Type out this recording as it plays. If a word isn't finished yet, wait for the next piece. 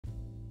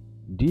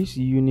This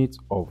unit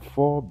of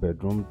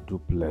 4-bedroom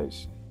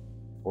duplex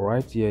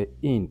right here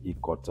in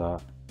Ikota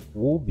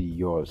will be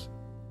yours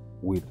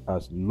with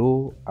as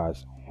low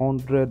as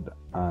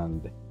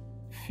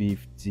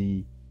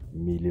 150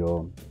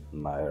 million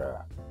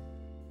naira.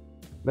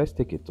 Let's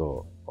take a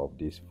tour of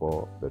this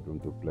 4-bedroom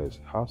duplex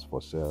house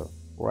for sale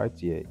right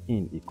here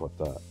in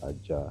Ikota,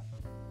 Ajah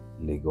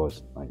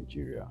Lagos,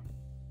 Nigeria.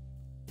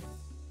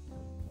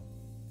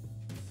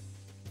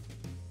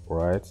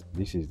 Right,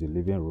 this is the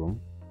living room.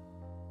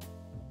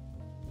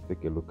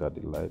 Take a look at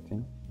the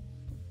lighting.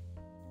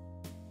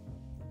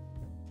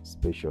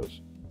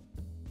 Spacious.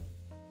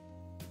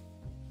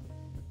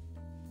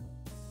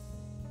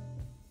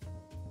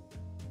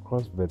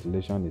 Cross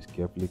ventilation is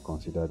carefully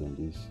considered in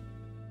this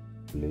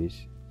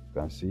place.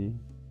 You can see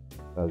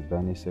that's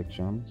dining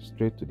section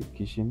straight to the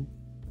kitchen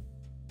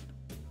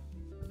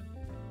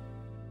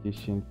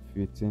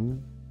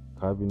fitting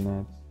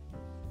cabinet.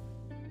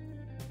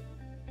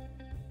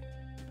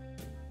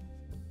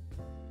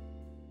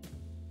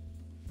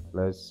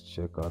 Let's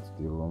check out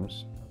the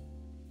rooms.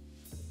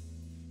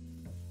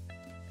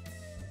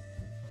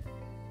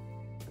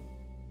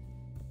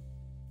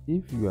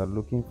 If you are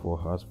looking for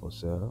a house for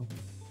sale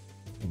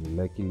in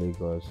Lekki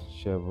Lagos,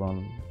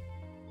 Chevron,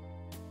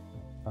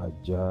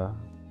 Ajah,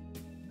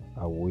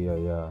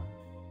 awoyaya,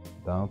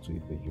 down to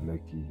ibeju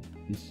Lekki,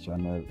 this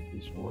channel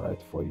is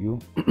right for you.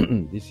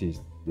 This is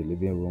the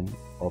living room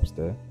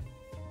upstairs,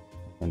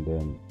 and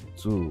then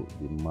to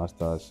the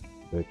master's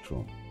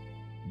bedroom.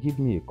 Give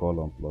me a call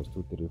on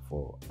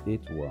 +234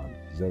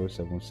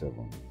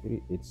 81077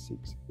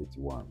 386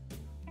 81.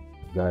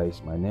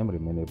 Guys, my name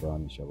remains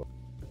Ichaba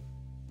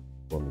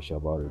from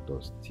Ichaba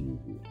Realtors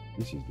TV.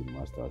 This is the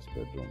master's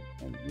bedroom,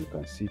 and you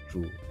can see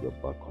through your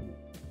balcony.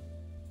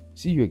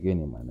 See you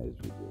again in my next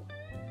video.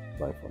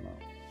 Bye for now.